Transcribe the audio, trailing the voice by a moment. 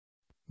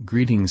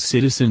Greetings,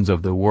 citizens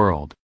of the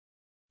world.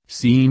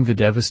 Seeing the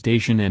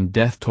devastation and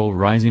death toll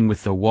rising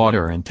with the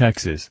water in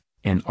Texas,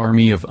 an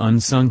army of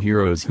unsung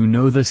heroes who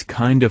know this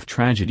kind of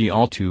tragedy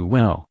all too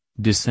well,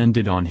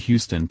 descended on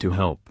Houston to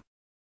help.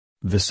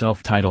 The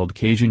self-titled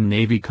Cajun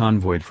Navy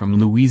convoyed from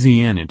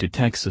Louisiana to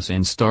Texas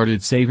and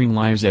started saving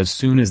lives as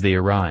soon as they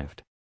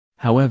arrived.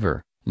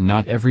 However,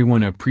 not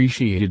everyone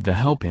appreciated the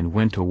help and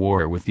went to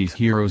war with these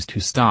heroes to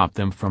stop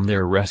them from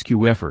their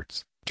rescue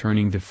efforts,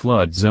 turning the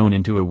flood zone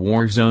into a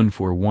war zone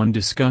for one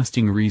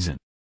disgusting reason.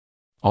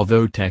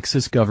 Although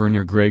Texas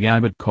Governor Greg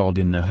Abbott called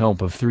in the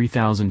help of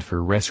 3,000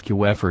 for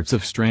rescue efforts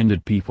of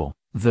stranded people,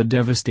 the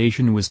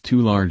devastation was too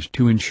large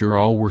to ensure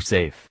all were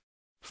safe.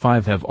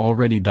 5 have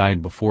already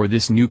died before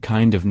this new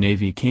kind of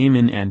navy came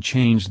in and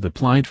changed the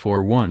plight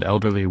for one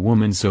elderly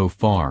woman so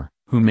far,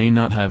 who may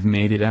not have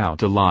made it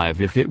out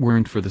alive if it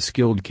weren't for the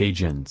skilled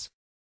Cajuns.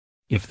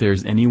 If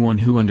there's anyone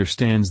who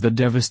understands the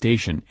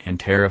devastation and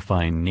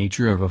terrifying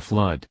nature of a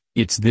flood,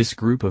 it's this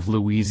group of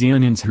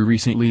Louisianans who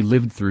recently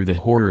lived through the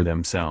horror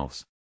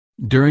themselves.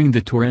 During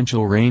the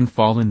torrential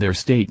rainfall in their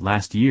state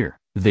last year,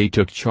 they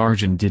took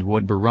charge and did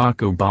what Barack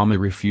Obama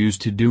refused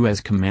to do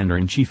as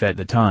commander-in-chief at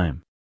the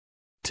time.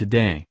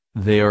 Today,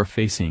 they are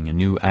facing a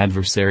new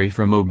adversary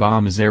from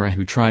Obama's era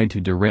who tried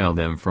to derail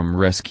them from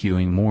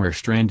rescuing more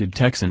stranded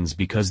Texans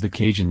because the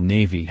Cajun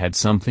Navy had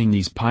something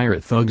these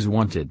pirate thugs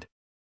wanted.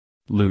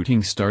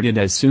 Looting started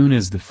as soon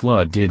as the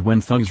flood did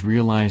when thugs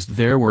realized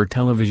there were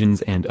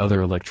televisions and other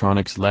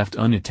electronics left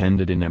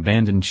unattended in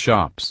abandoned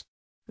shops.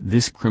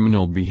 This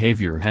criminal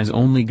behavior has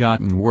only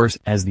gotten worse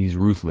as these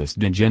ruthless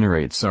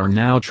degenerates are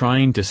now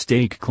trying to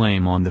stake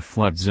claim on the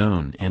flood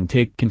zone and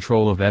take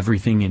control of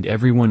everything and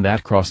everyone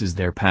that crosses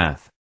their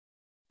path.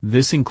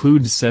 This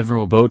includes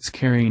several boats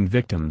carrying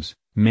victims,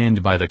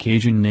 manned by the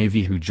Cajun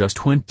Navy who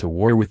just went to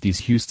war with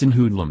these Houston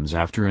hoodlums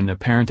after an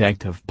apparent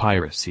act of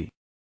piracy.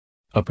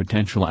 A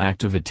potential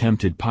act of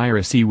attempted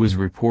piracy was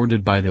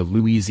reported by the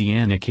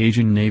Louisiana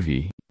Cajun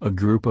Navy, a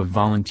group of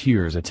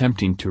volunteers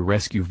attempting to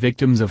rescue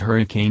victims of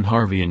Hurricane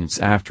Harvey and its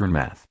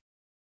aftermath.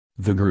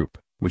 The group,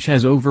 which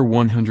has over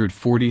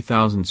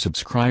 140,000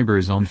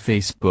 subscribers on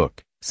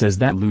Facebook, says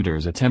that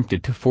looters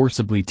attempted to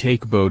forcibly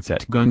take boats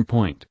at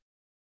gunpoint.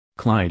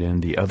 Clyde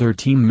and the other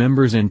team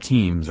members and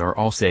teams are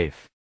all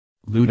safe.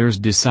 Looters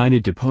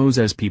decided to pose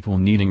as people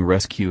needing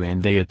rescue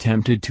and they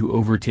attempted to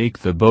overtake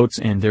the boats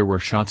and there were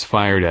shots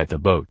fired at the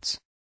boats.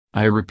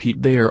 I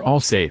repeat, they are all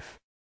safe.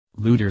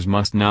 Looters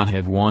must not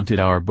have wanted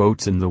our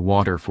boats in the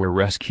water for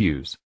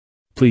rescues.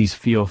 Please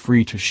feel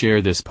free to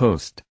share this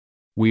post.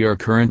 We are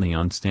currently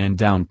on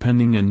stand-down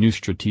pending a new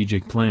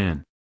strategic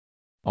plan.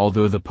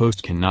 Although the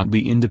post cannot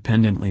be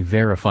independently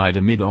verified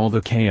amid all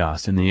the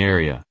chaos in the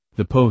area,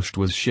 the post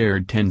was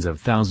shared tens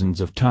of thousands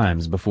of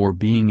times before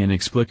being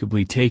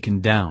inexplicably taken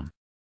down.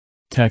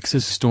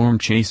 Texas storm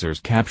chasers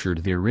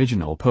captured the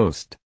original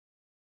post.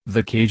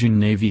 The Cajun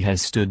Navy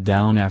has stood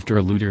down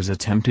after looters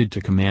attempted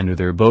to command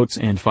their boats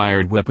and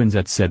fired weapons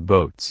at said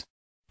boats.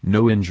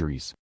 No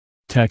injuries.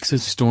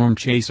 Texas storm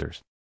chasers.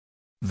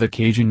 The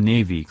Cajun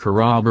Navy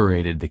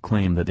corroborated the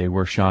claim that they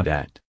were shot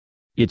at.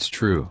 It's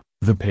true,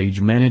 the page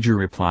manager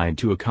replied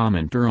to a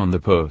commenter on the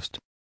post.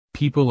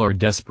 People are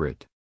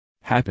desperate.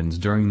 Happens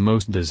during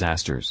most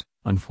disasters,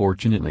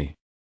 unfortunately.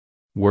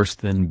 Worse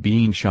than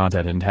being shot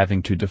at and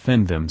having to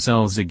defend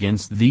themselves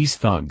against these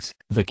thugs,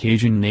 the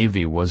Cajun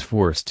Navy was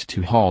forced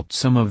to halt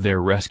some of their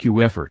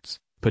rescue efforts,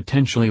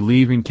 potentially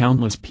leaving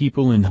countless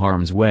people in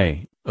harm's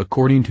way,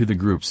 according to the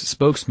group's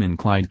spokesman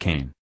Clyde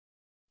Kane.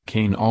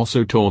 Kane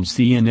also told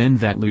CNN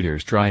that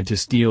looters tried to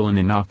steal an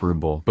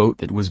inoperable boat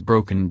that was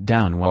broken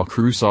down while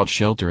crew sought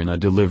shelter in a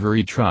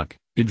delivery truck,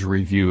 Age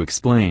Review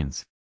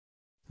explains.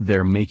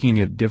 They're making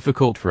it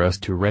difficult for us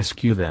to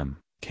rescue them,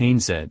 Kane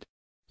said.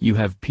 You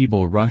have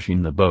people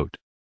rushing the boat.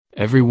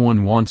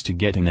 Everyone wants to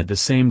get in at the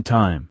same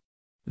time.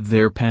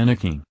 They're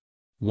panicking.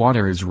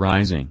 Water is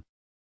rising.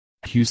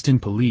 Houston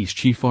Police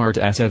Chief Art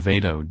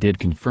Acevedo did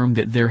confirm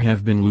that there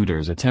have been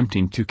looters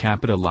attempting to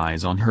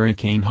capitalize on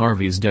Hurricane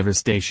Harvey's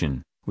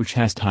devastation, which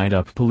has tied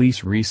up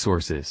police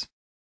resources.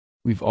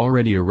 We've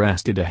already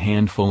arrested a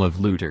handful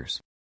of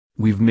looters.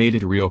 We've made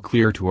it real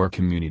clear to our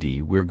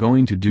community we're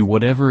going to do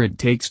whatever it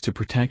takes to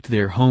protect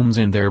their homes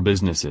and their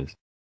businesses.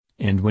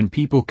 And when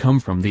people come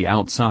from the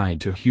outside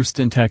to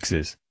Houston,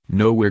 Texas,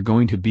 know we're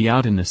going to be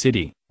out in the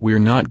city, we're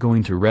not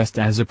going to rest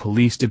as a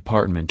police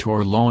department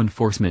or law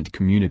enforcement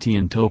community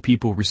until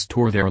people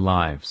restore their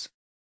lives.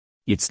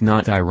 It's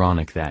not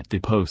ironic that the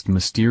post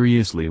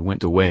mysteriously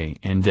went away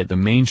and that the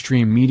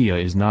mainstream media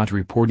is not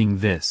reporting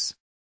this.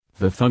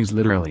 The thugs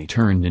literally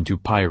turned into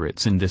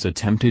pirates in this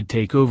attempted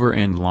takeover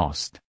and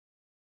lost.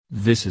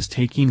 This is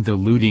taking the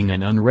looting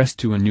and unrest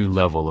to a new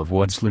level of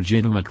what's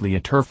legitimately a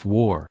turf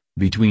war,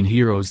 between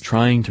heroes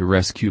trying to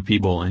rescue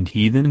people and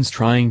heathens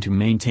trying to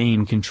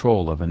maintain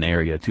control of an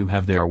area to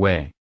have their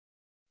way.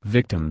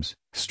 Victims,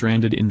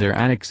 stranded in their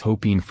attics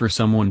hoping for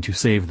someone to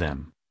save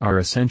them, are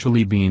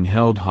essentially being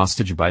held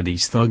hostage by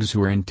these thugs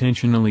who are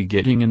intentionally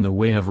getting in the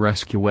way of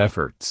rescue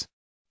efforts.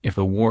 If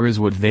a war is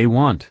what they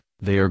want,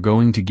 they are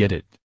going to get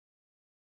it.